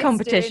Teddy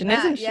competition,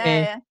 isn't she?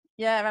 Yeah,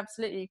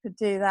 absolutely. You could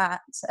do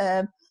that.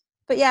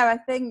 But yeah, I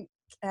think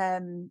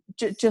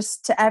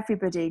just to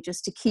everybody,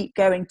 just to keep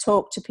going,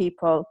 talk to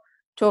people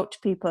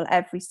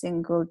every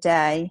single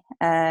day,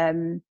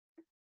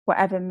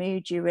 whatever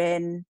mood you're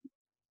in,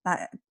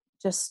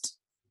 just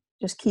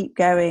keep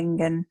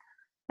going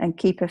and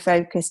keep a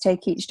focus,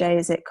 take each day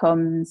as it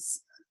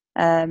comes.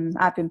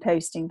 I've been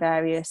posting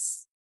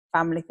various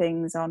family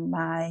things on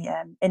my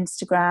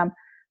Instagram,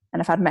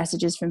 and I've had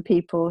messages from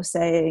people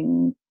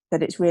saying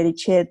that it's really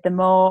cheered them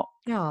up,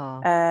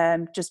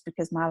 just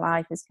because my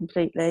life is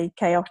completely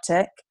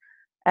chaotic.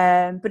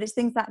 But it's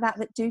things like that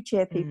that do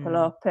cheer people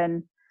up,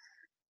 and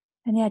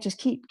yeah, just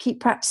keep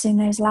practicing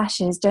those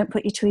lashes. Don't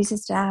put your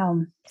tweezers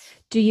down.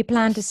 Do you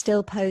plan to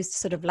still post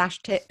sort of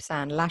lash tips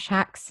and lash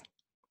hacks?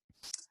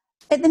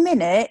 At the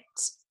minute,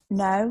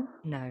 no.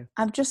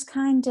 I'm just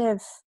kind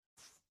of,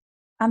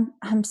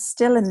 I'm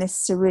still in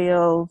this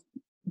surreal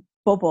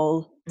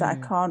bubble that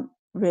I can't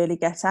really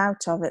get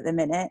out of at the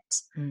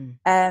minute.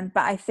 But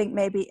I think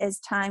maybe as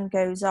time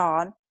goes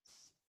on,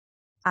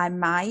 I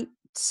might,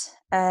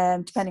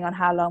 depending on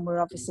how long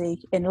we're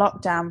obviously in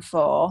lockdown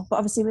for. But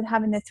obviously with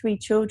having the 3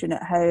 children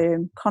at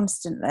home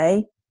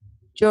constantly,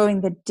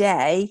 during the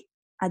day,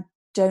 I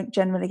don't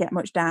generally get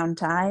much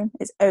downtime.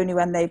 It's only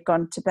when they've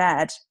gone to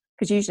bed,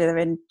 because usually they're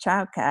in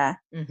childcare.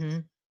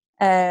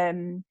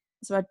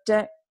 So I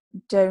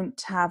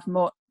don't have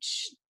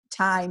much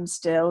time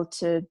still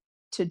to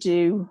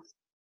do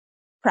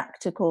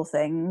practical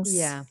things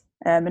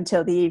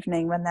until the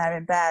evening when they're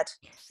in bed.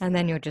 And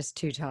then you're just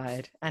too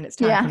tired, and it's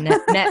time for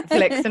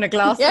Netflix and a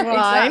glass of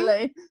wine.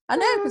 Exactly. I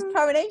know, because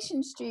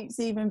Coronation Street's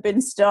even been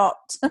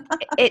stopped.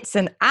 It's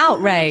an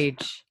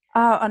outrage.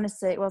 Oh,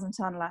 honestly, it wasn't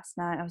on last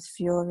night. I was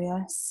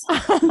furious.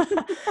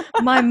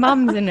 My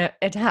mum's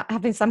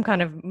having some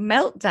kind of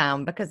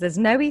meltdown because there's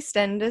no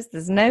EastEnders,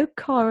 there's no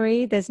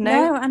Corrie, there's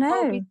no I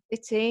know.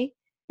 City.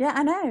 Yeah,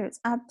 I know. It's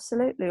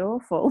absolutely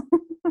awful.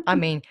 I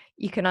mean,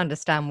 you can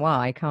understand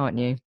why, can't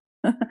you?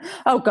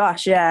 Oh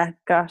gosh, yeah,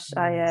 gosh.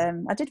 I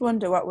did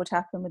wonder what would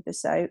happen with the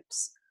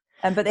soaps,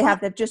 but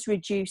they've just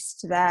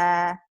reduced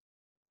their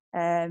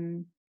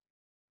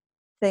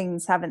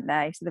things, haven't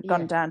they? So they've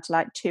gone down to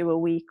like 2 a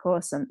week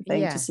or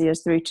something to see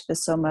us through to the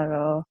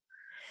summer.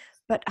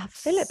 But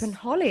Philip and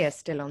Holly are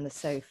still on the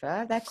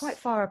sofa. They're quite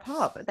far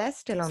apart, but they're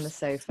still on the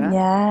sofa.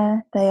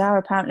 Yeah, they are.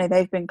 Apparently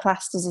they've been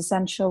classed as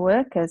essential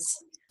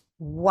workers.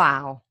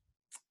 Wow.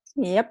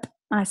 Yep.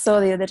 I saw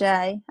the other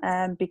day,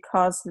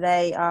 because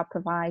they are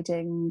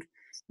providing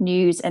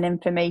news and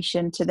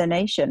information to the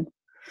nation.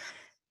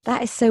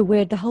 That is so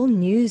weird, the whole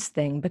news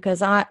thing,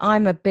 because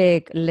I'm a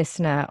big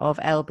listener of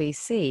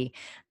LBC.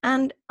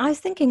 And I was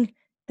thinking,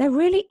 there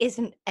really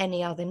isn't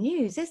any other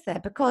news, is there?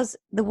 Because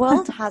the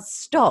world has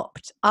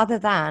stopped other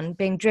than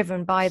being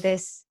driven by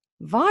this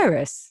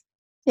virus.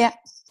 Yeah.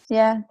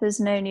 There's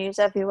no news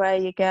everywhere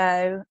you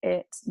go.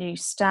 It's new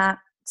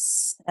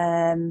stats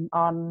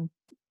on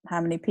how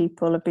many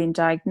people have been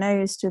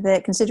diagnosed with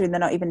it, considering they're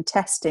not even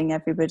testing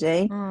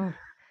everybody.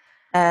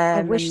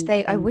 I wish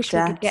we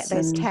could get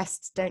those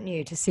tests, don't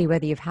you, to see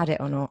whether you've had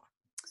it or not.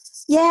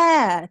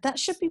 Yeah, that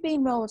should be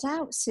being rolled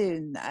out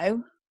soon,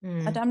 though.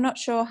 I'm not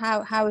sure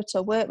how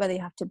it'll work, whether you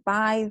have to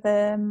buy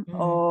them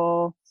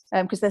or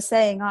because they're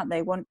saying, aren't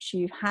they, once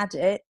you've had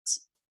it,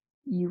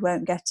 you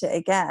won't get it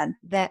again.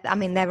 There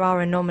are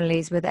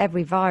anomalies with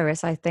every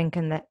virus, I think,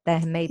 and that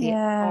there maybe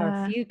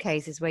are a few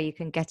cases where you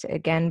can get it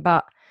again,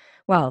 but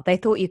well, they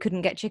thought you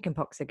couldn't get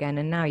chickenpox again,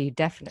 and now you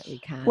definitely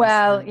can.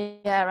 Well,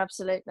 yeah,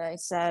 absolutely.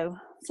 So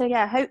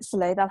yeah,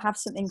 hopefully they'll have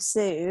something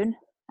soon,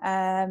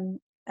 and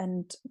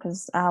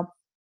because I'll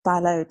buy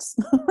loads.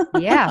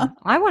 Yeah,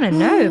 I want to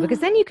know, because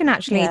then you can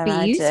actually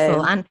be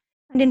useful. And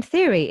in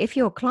theory, if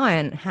your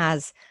client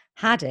has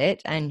had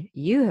it and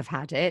you have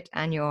had it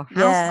and your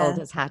household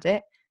has had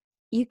it,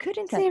 you could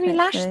in theory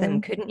lash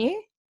them, couldn't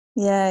you?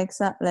 Yeah,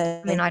 exactly.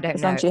 I mean, I don't know.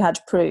 As long as you had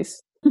proof.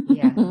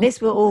 Yeah,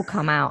 this will all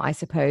come out, I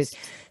suppose.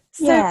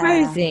 So,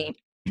 Rosie,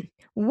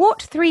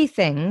 what 3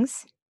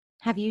 things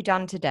have you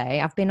done today?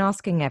 I've been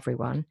asking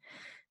everyone.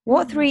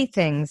 What 3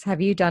 things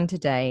have you done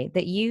today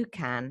that you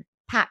can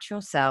pat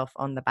yourself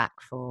on the back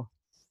for?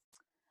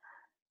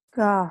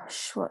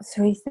 Gosh, what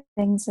 3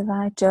 things have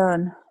I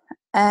done?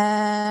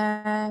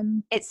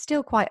 It's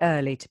still quite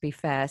early, to be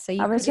fair, so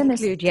you could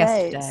include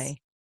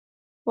yesterday.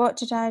 What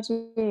did I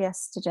do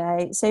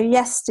yesterday? So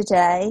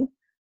yesterday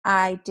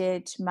I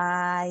did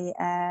my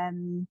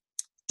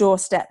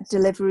doorstep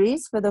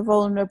deliveries for the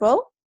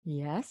vulnerable.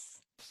 Yes.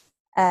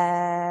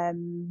 I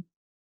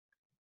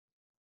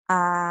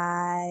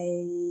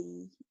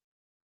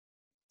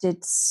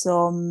did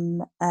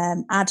some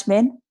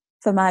admin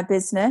for my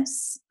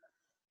business,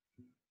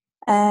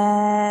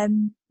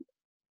 and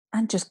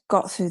just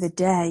got through the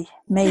day.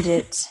 Made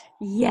it.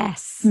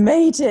 Yes.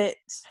 Made it.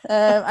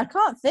 I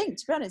can't think,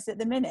 to be honest, at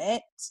the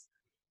minute.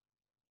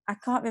 I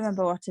can't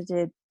remember what I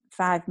did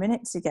 5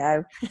 minutes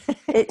ago.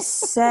 It's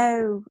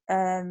so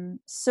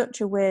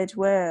such a weird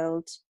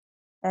world.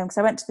 Because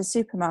I went to the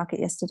supermarket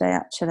yesterday,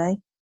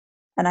 actually,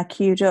 and I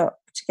queued up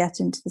to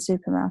get into the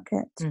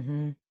supermarket,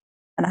 and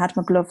I had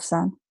my gloves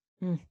on,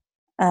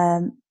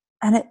 and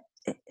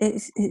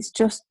it's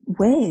just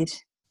weird.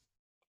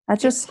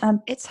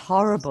 It's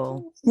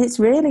horrible. It's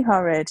really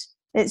horrid.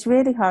 It's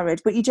really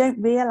horrid. But you don't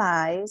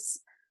realise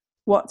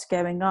what's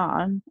going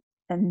on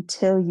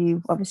until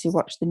you obviously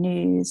watch the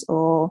news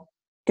or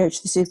go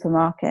to the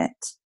supermarket.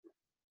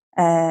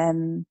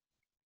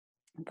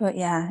 But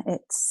yeah,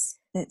 it's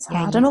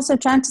hard. And also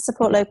trying to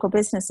support local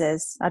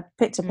businesses. I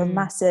picked up a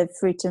massive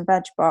fruit and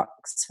veg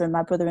box from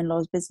my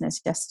brother-in-law's business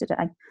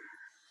yesterday.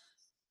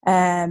 So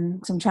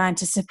I'm trying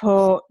to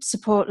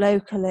support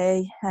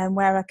locally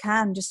where I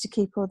can, just to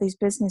keep all these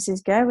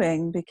businesses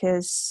going,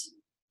 because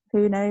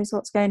who knows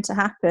what's going to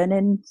happen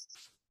in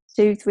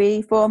 2,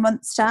 3, 4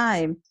 months'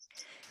 time.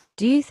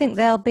 Do you think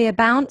there'll be a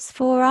bounce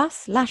for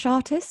us lash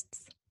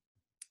artists?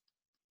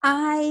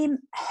 I'm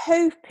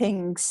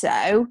hoping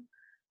so.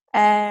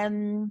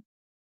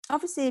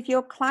 Obviously, if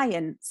your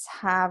clients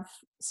have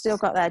still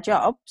got their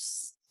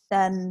jobs,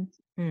 then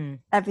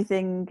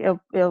everything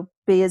will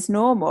be as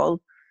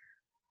normal.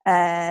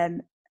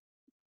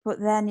 But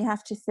then you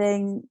have to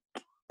think,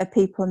 are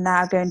people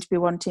now going to be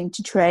wanting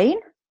to train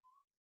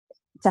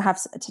to have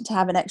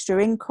an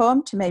extra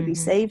income, to maybe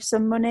save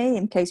some money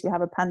in case we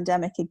have a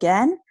pandemic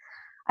again?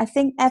 I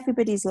think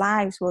everybody's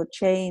lives will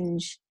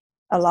change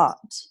a lot.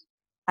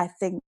 I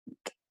think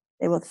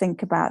they will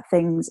think about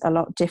things a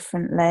lot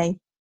differently.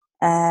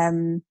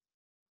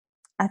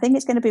 I think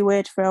it's going to be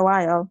weird for a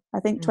while. I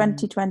think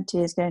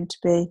 2020 is going to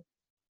be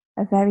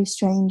a very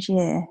strange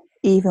year,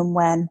 even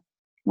when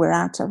we're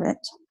out of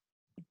it.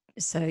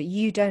 So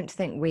you don't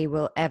think we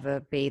will ever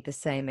be the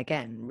same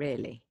again,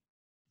 really?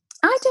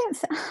 I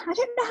don't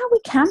know how we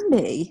can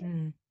be.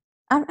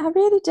 I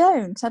really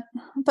don't.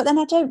 But then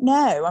I don't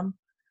know.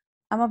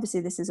 I'm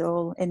obviously, this is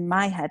all in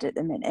my head at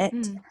the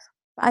minute.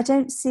 But I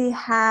don't see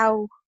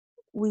how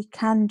we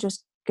can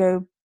just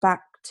go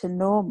back to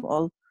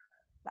normal.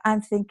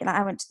 I'm thinking,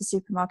 I went to the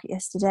supermarket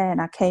yesterday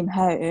and I came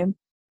home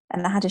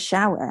and I had a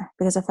shower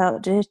because I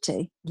felt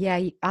dirty. Yeah,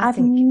 I've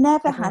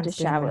never had a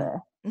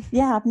shower.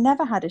 Yeah, I've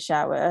never had a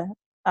shower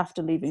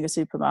after leaving a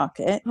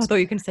supermarket. I thought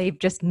you were going to say you've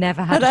just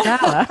never had a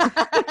shower.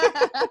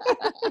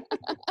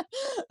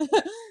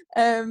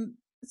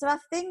 So I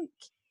think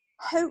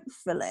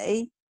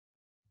hopefully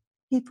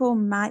people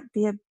might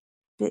be a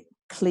bit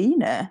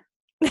cleaner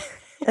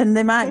and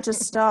they might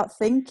just start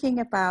thinking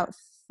about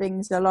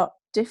things a lot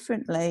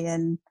differently,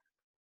 and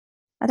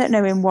I don't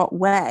know in what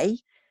way.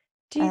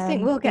 Do you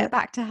think we'll get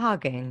back to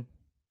hugging?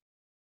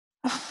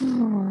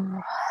 I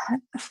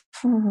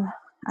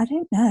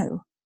don't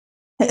know.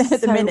 It's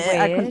at the so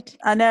minute, weird.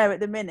 I know at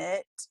the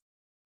minute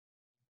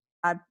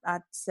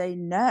I'd say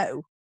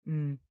no.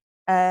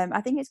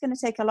 I think it's going to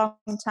take a long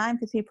time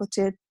for people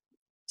to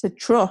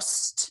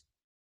trust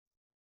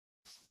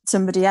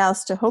somebody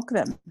else to hug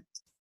them.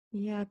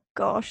 Yeah,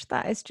 gosh,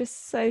 that is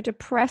just so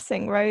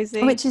depressing,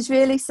 Rosie. Which is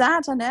really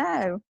sad, I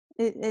know.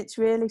 It's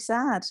really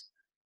sad.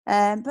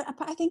 But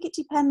I think it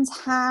depends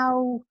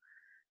how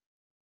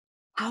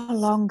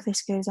long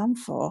this goes on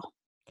for.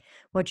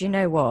 Well, do you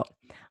know what?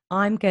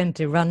 I'm going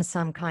to run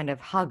some kind of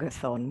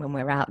hug-a-thon when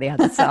we're out the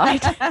other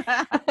side.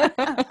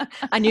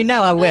 And you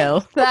know I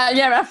will.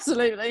 Yeah,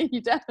 absolutely. You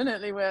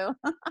definitely will.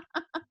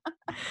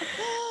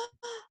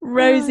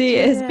 Rosie,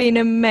 it has been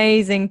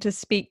amazing to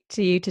speak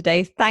to you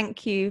today.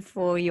 Thank you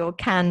for your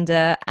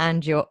candor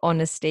and your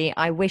honesty.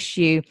 I wish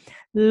you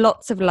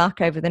lots of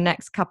luck over the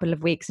next couple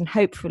of weeks, and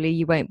hopefully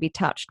you won't be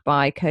touched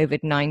by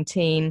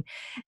COVID-19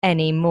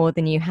 any more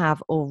than you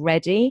have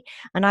already.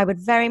 And I would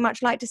very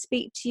much like to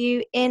speak to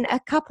you in a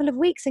couple of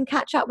weeks and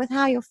catch up with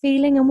how you're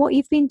feeling and what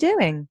you've been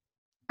doing.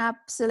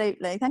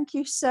 Absolutely. Thank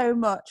you so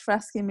much for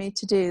asking me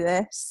to do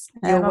this.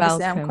 You're obviously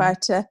welcome. I'm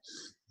quite a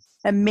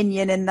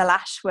minion in the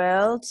lash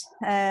world.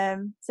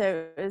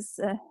 So it was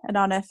an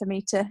honour for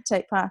me to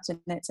take part in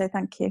it. So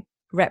thank you.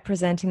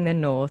 Representing the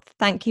North.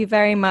 Thank you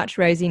very much,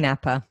 Rosie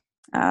Napper.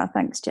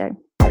 Thanks, Jo.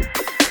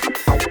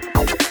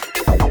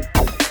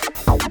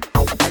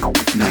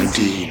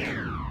 19.